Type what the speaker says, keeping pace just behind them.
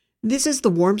This is the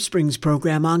Warm Springs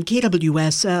program on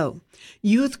KWSO.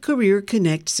 Youth Career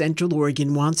Connect Central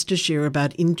Oregon wants to share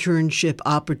about internship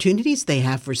opportunities they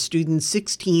have for students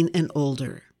 16 and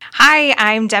older. Hi,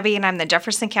 I'm Debbie, and I'm the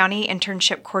Jefferson County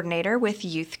Internship Coordinator with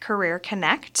Youth Career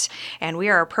Connect. And we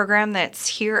are a program that's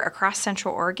here across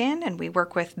Central Oregon, and we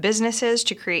work with businesses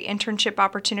to create internship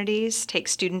opportunities, take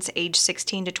students age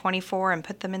 16 to 24 and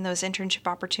put them in those internship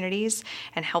opportunities,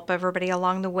 and help everybody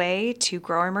along the way to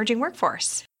grow our emerging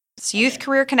workforce. So Youth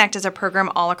Career Connect is a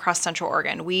program all across Central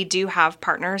Oregon. We do have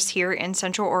partners here in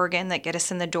Central Oregon that get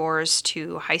us in the doors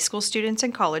to high school students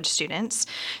and college students.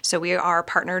 So we are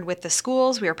partnered with the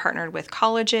schools, we are partnered with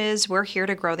colleges. We're here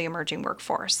to grow the emerging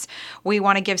workforce. We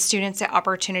want to give students the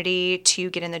opportunity to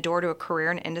get in the door to a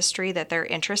career and industry that they're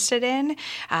interested in.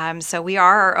 So we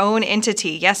are our own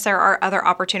entity. Yes, there are other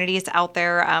opportunities out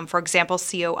there. For example,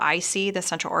 KWSO, the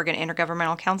Central Oregon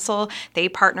Intergovernmental Council, they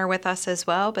partner with us as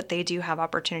well, but they do have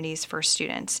opportunities for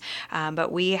students.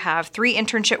 But we have 3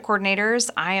 internship coordinators.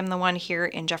 I am the one here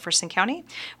in Jefferson County.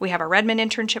 We have a Redmond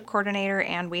internship coordinator,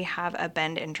 and we have a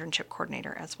Bend internship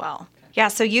coordinator as well. Yeah,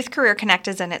 so Youth Career Connect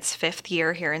is in its 5th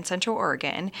year here in Central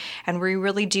Oregon, and we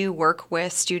really do work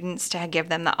with students to give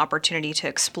them the opportunity to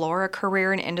explore a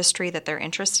career and industry that they're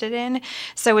interested in.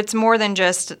 So it's more than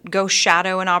just go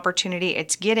shadow an opportunity.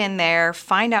 It's get in there,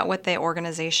 find out what the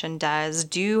organization does,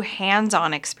 do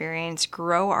hands-on experience,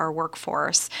 grow our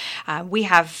workforce. We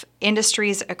have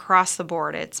industries across the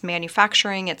board. It's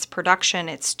manufacturing, it's production,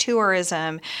 it's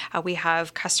tourism. We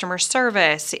have customer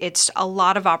service. It's a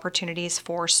lot of opportunities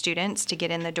for students to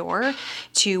get in the door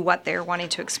to what they're wanting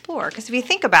to explore. Because if you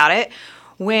think about it,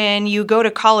 when you go to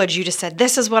college, you just said,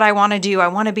 this is what I want to do. I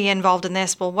want to be involved in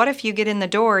this. Well, what if you get in the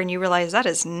door and you realize that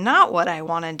is not what I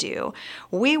want to do?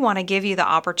 We want to give you the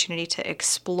opportunity to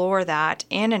explore that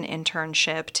in an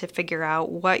internship to figure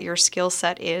out what your skill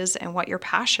set is and what your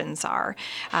passions are.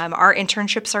 Our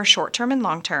internships are short-term and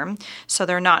long-term, so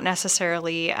they're not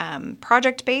necessarily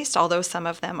project-based, although some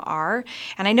of them are.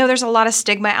 And I know there's a lot of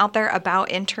stigma out there about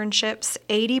internships.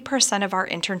 80% of our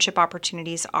internship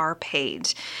opportunities are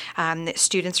paid.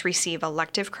 Students receive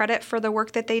elective credit for the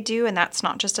work that they do, and that's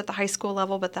not just at the high school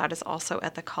level, but that is also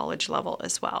at the college level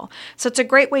as well. So it's a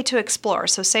great way to explore.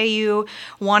 So say you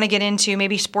want to get into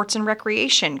maybe sports and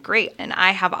recreation, great, and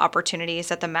I have opportunities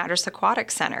at the Matters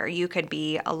Aquatic Center. You could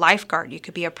be a lifeguard, you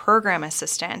could be a program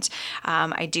assistant.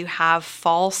 I do have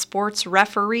fall sports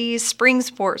referees, spring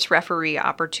sports referee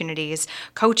opportunities,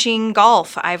 coaching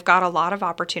golf. I've got a lot of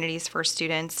opportunities for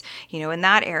students, in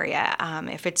that area.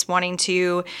 If it's wanting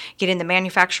to get in the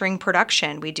manufacturing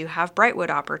production, we do have Brightwood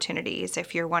opportunities.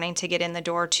 If you're wanting to get in the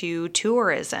door to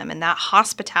tourism and that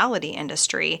hospitality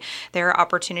industry, there are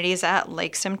opportunities at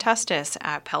Lake Simtustis,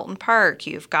 at Pelton Park.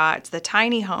 You've got the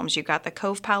tiny homes, you've got the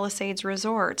Cove Palisades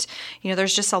Resort.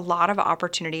 There's just a lot of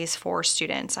opportunities for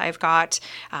students. I've got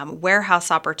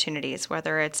warehouse opportunities,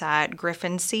 whether it's at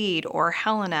Griffin Seed or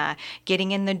Helena,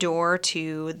 getting in the door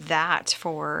to that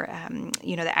for,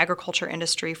 the agriculture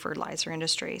industry, fertilizer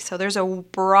industry. So there's a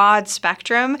broad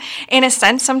spectrum. In a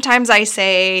sense, sometimes I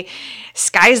say,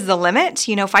 sky's the limit.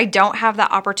 If I don't have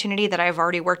the opportunity that I've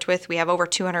already worked with, we have over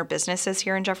 200 businesses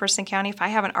here in Jefferson County. If I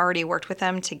haven't already worked with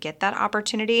them to get that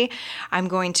opportunity, I'm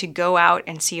going to go out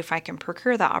and see if I can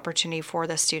procure that opportunity for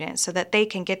the students so that they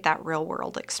can get that real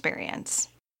world experience.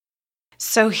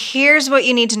 So here's what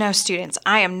you need to know, students.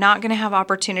 I am not going to have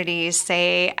opportunities,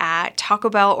 say, at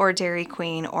Taco Bell or Dairy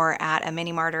Queen or at a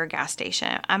mini mart or a gas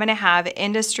station. I'm going to have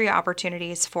industry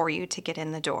opportunities for you to get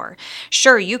in the door.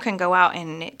 Sure, you can go out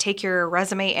and take your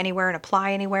resume anywhere and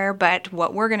apply anywhere, but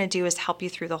what we're going to do is help you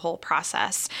through the whole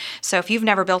process. So if you've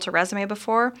never built a resume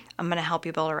before, I'm going to help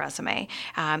you build a resume.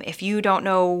 If you don't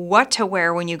know what to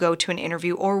wear when you go to an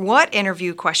interview or what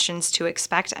interview questions to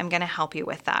expect, I'm going to help you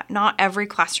with that. Not every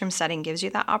classroom setting gives you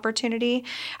that opportunity.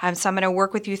 So I'm going to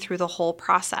work with you through the whole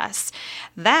process.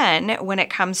 Then when it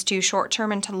comes to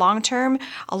short-term and to long-term,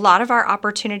 a lot of our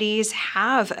opportunities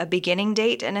have a beginning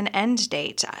date and an end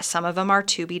date. Some of them are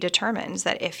to be determined,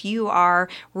 that if you are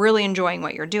really enjoying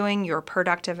what you're doing, you're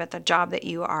productive at the job that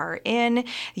you are in,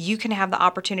 you can have the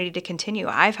opportunity to continue.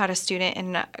 I've had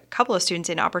a couple of students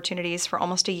in opportunities for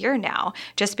almost a year now,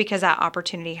 just because that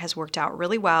opportunity has worked out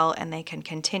really well and they can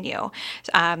continue.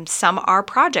 Some are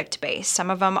project-based. day. Some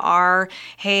of them are,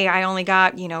 hey, I only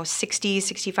got, 60,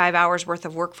 65 hours worth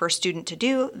of work for a student to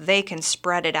do. They can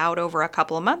spread it out over a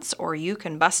couple of months, or you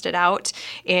can bust it out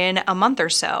in a month or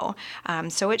so.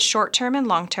 So it's short-term and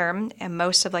long-term, and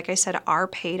most of, like I said, are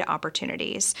paid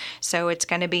opportunities. So it's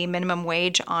going to be minimum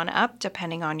wage on up,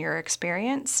 depending on your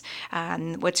experience.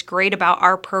 What's great about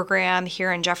our program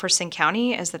here in Jefferson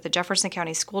County is that the Jefferson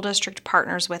County School District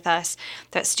partners with us,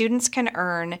 that students can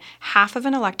earn half of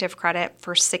an elective credit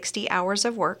for 60 hours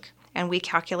of work, and we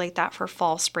calculate that for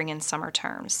fall, spring, and summer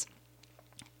terms.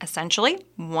 Essentially,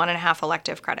 1.5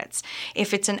 elective credits.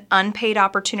 If it's an unpaid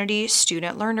opportunity,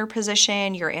 student learner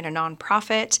position, you're in a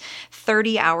nonprofit,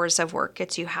 30 hours of work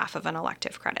gets you half of an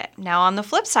elective credit. Now, on the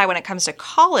flip side, when it comes to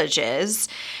colleges,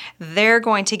 they're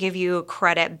going to give you a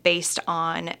credit based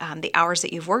on the hours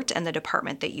that you've worked and the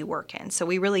department that you work in. So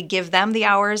we really give them the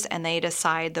hours, and they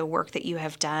decide the work that you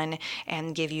have done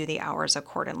and give you the hours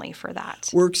accordingly for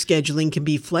that. Work scheduling can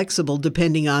be flexible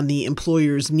depending on the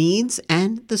employer's needs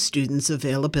and the student's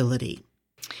availability.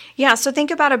 Yeah, so think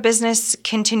about a business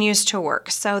continues to work.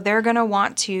 So they're going to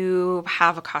want to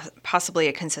have possibly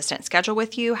a consistent schedule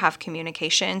with you, have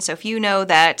communication. So if you know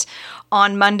that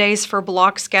on Mondays for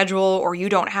block schedule, or you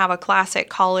don't have a class at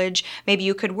college, maybe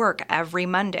you could work every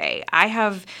Monday. I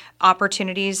have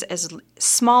opportunities as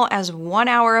small as 1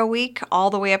 hour a week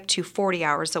all the way up to 40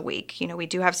 hours a week. We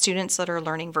do have students that are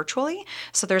learning virtually,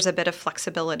 so there's a bit of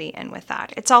flexibility in with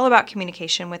that. It's all about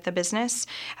communication with the business.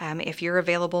 If you're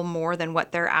available more than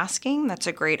what they're asking, that's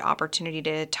a great opportunity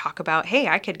to talk about, hey,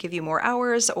 I could give you more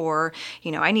hours, or,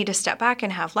 I need to step back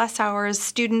and have less hours.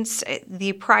 Students,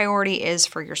 the priority is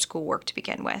for your schoolwork to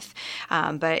begin with.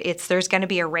 But there's going to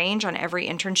be a range on every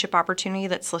internship opportunity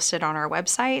that's listed on our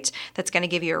website that's going to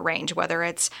give you a range, whether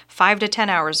it's 5 to 10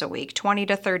 hours a week, 20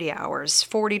 to 30 hours,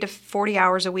 40 to 40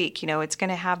 hours a week. It's going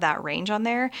to have that range on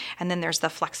there, and then there's the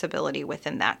flexibility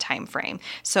within that time frame.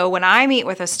 So when I meet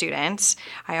with a student,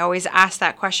 I always ask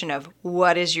that question of,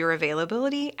 what is your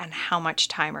availability and how much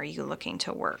time are you looking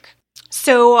to work?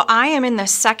 So I am in the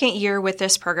second year with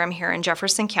this program here in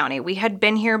Jefferson County. We had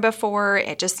been here before.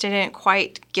 It just didn't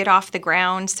quite get off the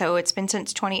ground. So it's been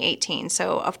since 2018.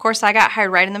 So of course I got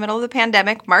hired right in the middle of the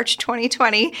pandemic, March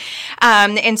 2020.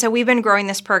 And so we've been growing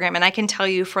this program. And I can tell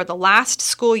you, for the last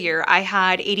school year, I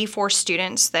had 84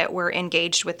 students that were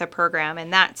engaged with the program.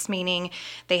 And that's meaning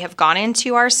they have gone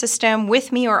into our system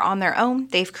with me or on their own.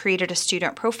 They've created a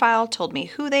student profile, told me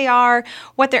who they are,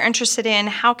 what they're interested in,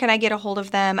 how can I get a hold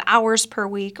of them, hours per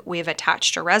week. We've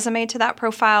attached a resume to that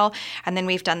profile, and then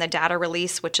we've done the data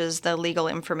release, which is the legal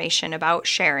information about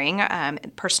sharing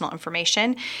personal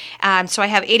information. So I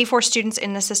have 84 students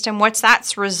in the system. What's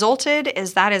that's resulted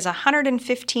is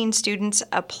 115 students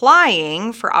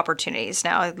applying for opportunities.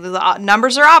 Now, the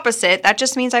numbers are opposite. That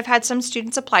just means I've had some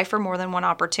students apply for more than one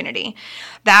opportunity.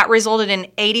 That resulted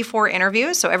in 84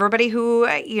 interviews. So everybody who,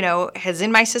 has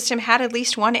in my system had at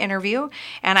least one interview,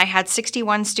 and I had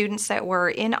 61 students that were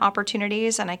in opportunities,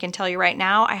 and I can tell you right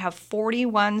now, I have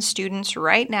 41 students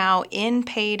right now in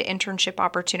paid internship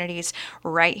opportunities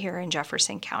right here in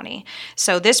Jefferson County.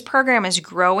 So this program is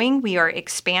growing. We are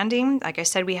expanding. Like I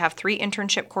said, we have 3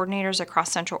 internship coordinators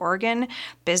across Central Oregon.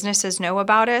 Businesses know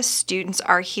about us. Students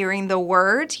are hearing the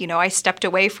word. I stepped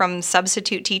away from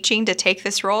substitute teaching to take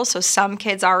this role, so some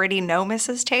kids already know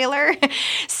Mrs. Taylor.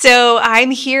 So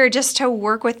I'm here just to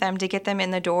work with them to get them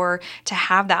in the door to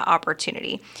have that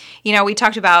opportunity. We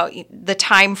talked about the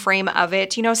time frame of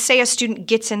it. Say a student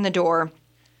gets in the door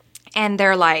and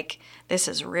they're like, this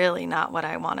is really not what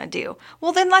I want to do.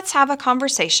 Well, then let's have a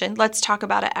conversation. Let's talk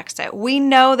about an exit. We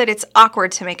know that it's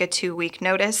awkward to make a 2-week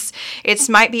notice. It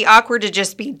might be awkward to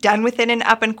just be done with it and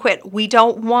up and quit. We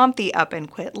don't want the up and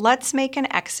quit. Let's make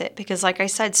an exit, because like I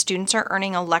said, students are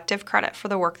earning elective credit for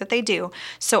the work that they do.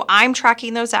 So I'm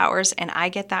tracking those hours and I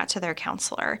get that to their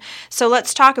counselor. So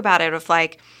let's talk about it of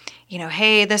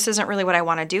hey, this isn't really what I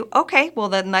want to do. Okay, well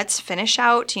then let's finish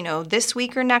out, this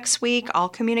week or next week. I'll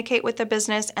communicate with the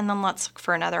business, and then let's look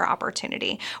for another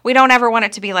opportunity. We don't ever want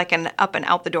it to be like an up and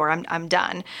out the door, I'm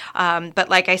done. But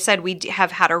like I said, we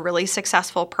have had a really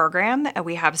successful program.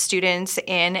 We have students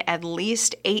in at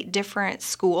least 8 different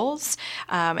schools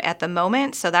at the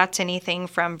moment. So that's anything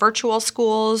from virtual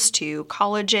schools to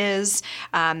colleges.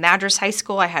 Madras High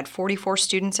School, I had 44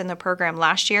 students in the program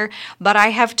last year, but I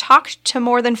have talked to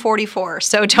more than 44.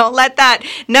 So don't let that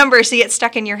number get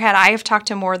stuck in your head. I have talked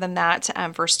to more than that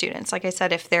for students. Like I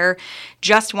said, if they're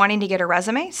just wanting to get a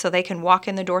resume so they can walk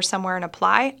in the door somewhere and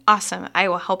apply, awesome. I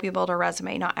will help you build a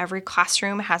resume. Not every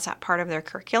classroom has that part of their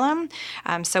curriculum.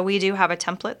 So we do have a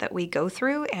template that we go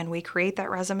through, and we create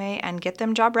that resume and get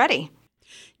them job ready.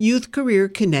 Youth Career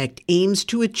Connect aims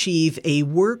to achieve a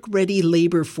work-ready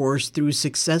labor force through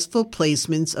successful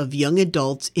placements of young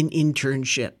adults in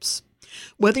internships.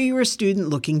 Whether you're a student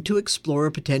looking to explore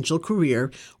a potential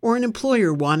career or an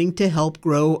employer wanting to help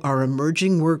grow our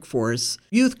emerging workforce,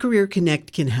 Youth Career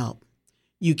Connect can help.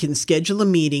 You can schedule a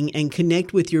meeting and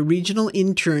connect with your regional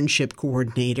internship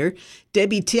coordinator.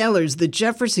 Debbie Taylor's the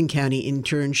Jefferson County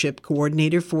Internship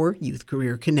Coordinator for Youth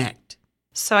Career Connect.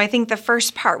 So I think the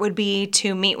first part would be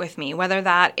to meet with me, whether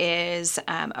that is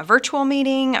a virtual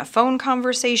meeting, a phone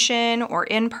conversation, or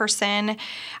in person.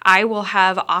 I will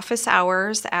have office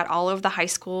hours at all of the high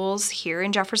schools here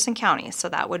in Jefferson County. So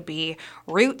that would be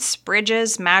Roots,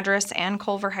 Bridges, Madras, and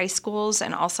Culver High Schools,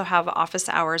 and also have office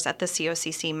hours at the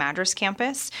COCC Madras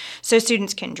campus. So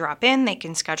students can drop in, they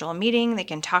can schedule a meeting, they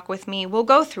can talk with me. We'll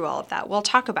go through all of that. We'll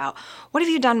talk about what have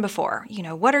you done before?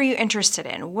 What are you interested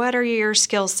in? What are your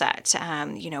skill sets?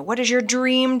 What is your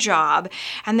dream job?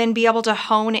 And then be able to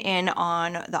hone in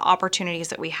on the opportunities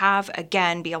that we have.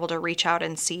 Again, be able to reach out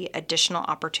and see additional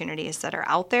opportunities that are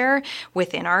out there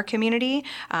within our community.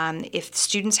 If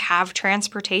students have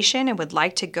transportation and would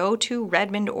like to go to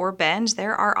Redmond or Bend,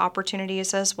 there are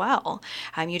opportunities as well.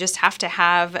 You just have to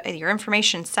have your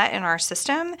information set in our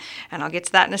system, and I'll get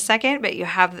to that in a second, but you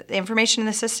have the information in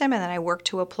the system, and then I work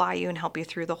to apply you and help you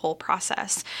through the whole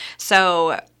process.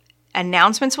 So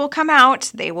announcements will come out.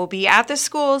 They will be at the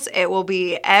schools. It will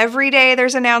be every day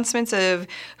there's announcements of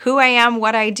who I am,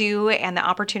 what I do, and the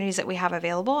opportunities that we have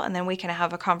available. And then we can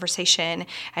have a conversation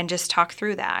and just talk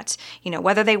through that.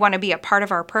 Whether they want to be a part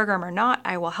of our program or not,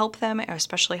 I will help them,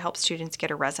 especially help students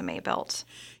get a resume built.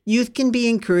 Youth can be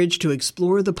encouraged to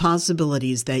explore the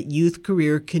possibilities that Youth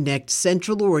Career Connect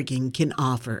Central Oregon can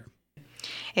offer.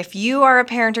 If you are a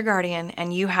parent or guardian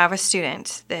and you have a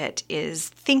student that is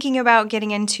thinking about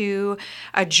getting into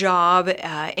a job,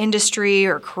 industry,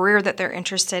 or career that they're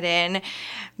interested in,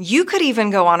 you could even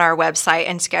go on our website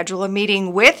and schedule a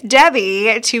meeting with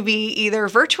Debbie to be either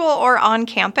virtual or on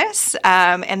campus,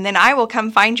 and then I will come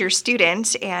find your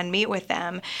student and meet with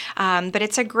them. But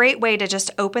it's a great way to just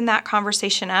open that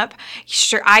conversation up.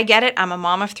 Sure, I get it. I'm a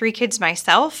mom of 3 kids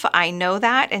myself. I know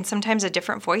that, and sometimes a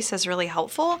different voice is really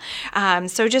helpful.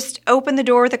 So just open the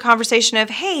door with a conversation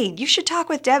of, hey, you should talk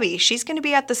with Debbie. She's going to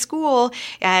be at the school,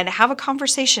 and have a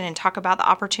conversation and talk about the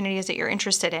opportunities that you're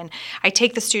interested in. I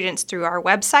take the students through our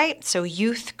website, so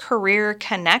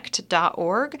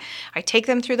youthcareerconnect.org. I take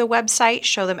them through the website,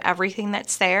 show them everything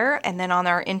that's there, and then on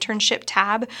our internship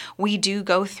tab, we do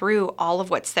go through all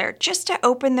of what's there just to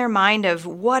open their mind of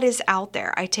what is out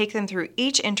there. I take them through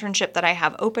each internship that I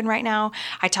have open right now.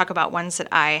 I talk about ones that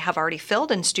I have already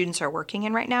filled and students are working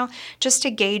in right now, just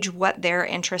to gauge what they're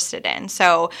interested in.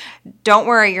 So don't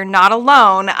worry, you're not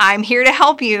alone. I'm here to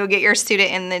help you get your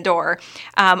student in the door.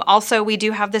 Also, we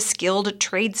do have the Skilled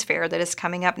Trades Fair that is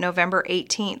coming up November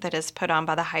 18th that is put on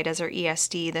by the High Desert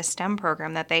ESD, the STEM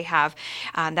program that they have.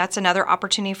 That's another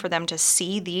opportunity for them to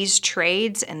see these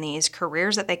trades and these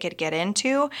careers that they could get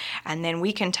into, and then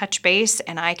we can touch base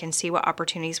and I can see what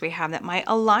opportunities we have that might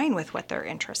align with what they're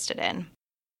interested in.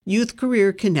 Youth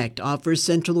Career Connect offers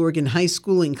Central Oregon high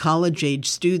school and college-age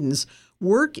students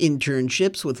work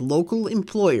internships with local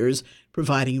employers,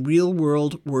 providing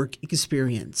real-world work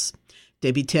experience.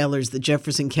 Debbie Taylor's the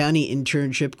Jefferson County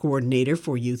Internship Coordinator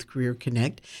for Youth Career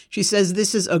Connect. She says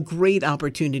this is a great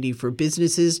opportunity for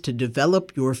businesses to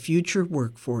develop your future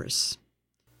workforce.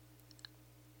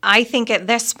 I think at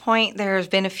this point, there have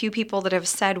been a few people that have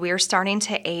said we are starting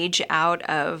to age out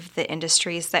of the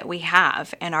industries that we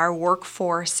have, and our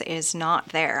workforce is not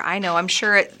there. I know, I'm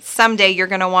sure someday you're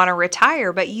going to want to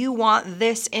retire, but you want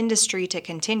this industry to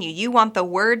continue. You want the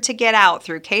word to get out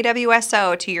through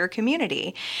KWSO to your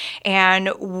community. And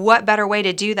what better way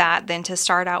to do that than to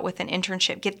start out with an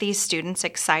internship? Get these students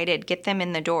excited, get them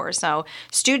in the door. So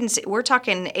students, we're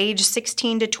talking age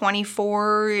 16 to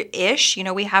 24-ish.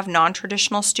 We have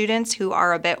non-traditional students who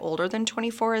are a bit older than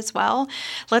 24 as well.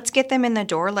 Let's get them in the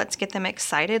door. Let's get them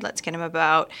excited. Let's get them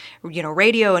about,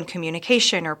 radio and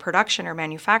communication or production or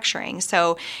manufacturing.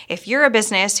 So if you're a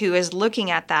business who is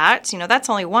looking at that, that's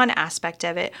only one aspect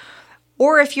of it.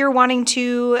 Or if you're wanting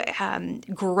to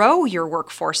grow your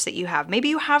workforce that you have, maybe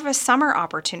you have a summer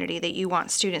opportunity that you want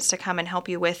students to come and help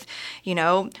you with,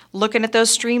 looking at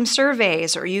those stream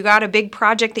surveys, or you got a big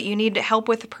project that you need to help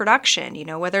with the production,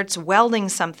 whether it's welding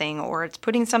something or it's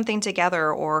putting something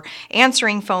together or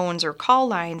answering phones or call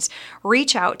lines,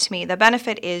 reach out to me. The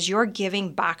benefit is you're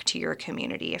giving back to your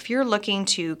community. If you're looking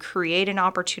to create an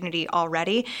opportunity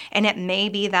already, and it may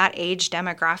be that age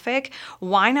demographic,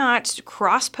 why not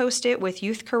cross-post it with with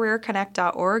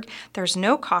youthcareerconnect.org. There's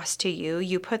no cost to you.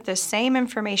 You put the same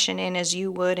information in as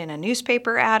you would in a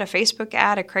newspaper ad, a Facebook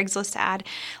ad, a Craigslist ad.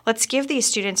 Let's give these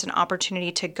students an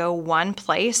opportunity to go one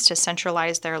place to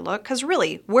centralize their look, because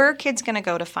really, where are kids going to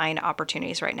go to find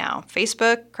opportunities right now?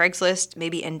 Facebook, Craigslist,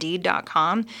 maybe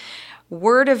Indeed.com.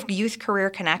 Word of Youth Career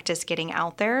Connect is getting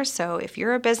out there. So if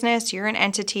you're a business, you're an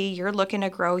entity, you're looking to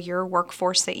grow your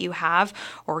workforce that you have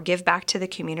or give back to the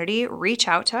community, reach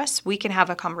out to us. We can have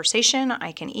a conversation.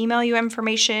 I can email you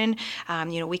information.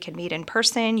 We can meet in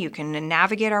person. You can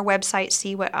navigate our website,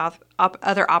 see what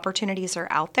other opportunities are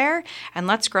out there, and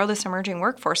let's grow this emerging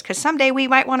workforce, because someday we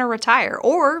might want to retire,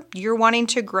 or you're wanting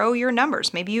to grow your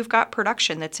numbers. Maybe you've got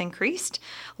production that's increased.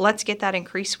 Let's get that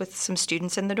increased with some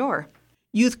students in the door.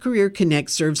 Youth Career Connect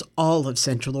serves all of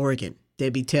Central Oregon.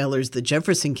 Debbie Taylor's the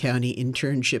Jefferson County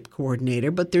Internship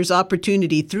Coordinator, but there's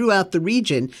opportunity throughout the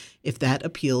region if that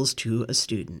appeals to a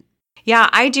student.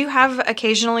 Yeah, I do have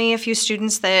occasionally a few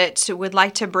students that would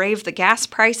like to brave the gas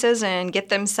prices and get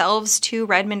themselves to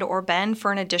Redmond or Bend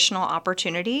for an additional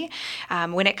opportunity.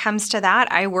 When it comes to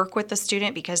that, I work with the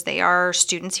student because they are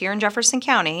students here in Jefferson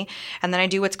County, and then I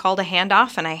do what's called a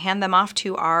handoff, and I hand them off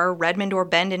to our Redmond or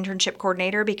Bend internship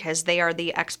coordinator because they are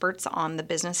the experts on the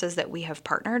businesses that we have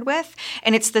partnered with,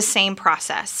 and it's the same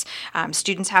process.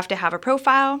 Students have to have a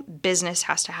profile, business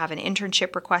has to have an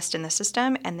internship request in the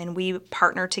system, and then we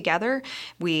partner together.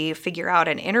 We figure out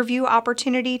an interview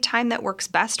opportunity time that works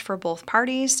best for both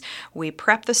parties. We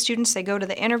prep the students. They go to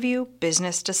the interview.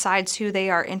 Business decides who they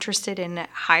are interested in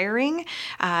hiring.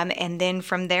 And then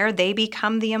from there, they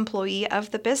become the employee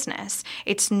of the business.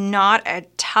 It's not a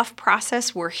tough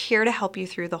process. We're here to help you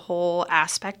through the whole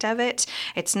aspect of it.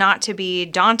 It's not to be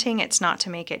daunting. It's not to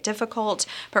make it difficult,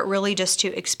 but really just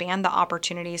to expand the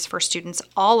opportunities for students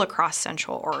all across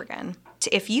Central Oregon.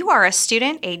 If you are a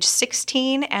student age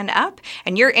 16 and up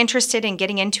and you're interested in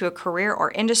getting into a career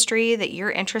or industry that you're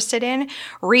interested in,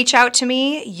 reach out to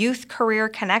me,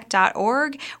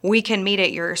 youthcareerconnect.org. We can meet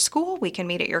at your school, we can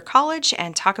meet at your college,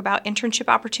 and talk about internship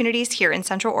opportunities here in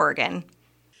Central Oregon.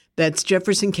 That's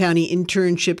Jefferson County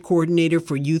Internship Coordinator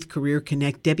for Youth Career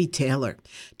Connect, Debbie Taylor.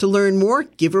 To learn more,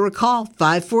 give her a call,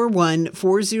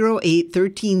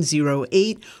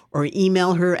 541-408-1308, or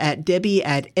email her at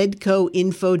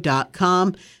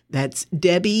debbie@edcoinfo.com. That's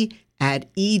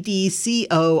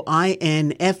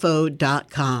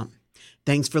debbie@edcoinfo.com.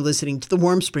 Thanks for listening to the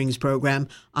Warm Springs program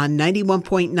on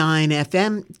 91.9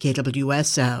 FM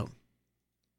KWSO.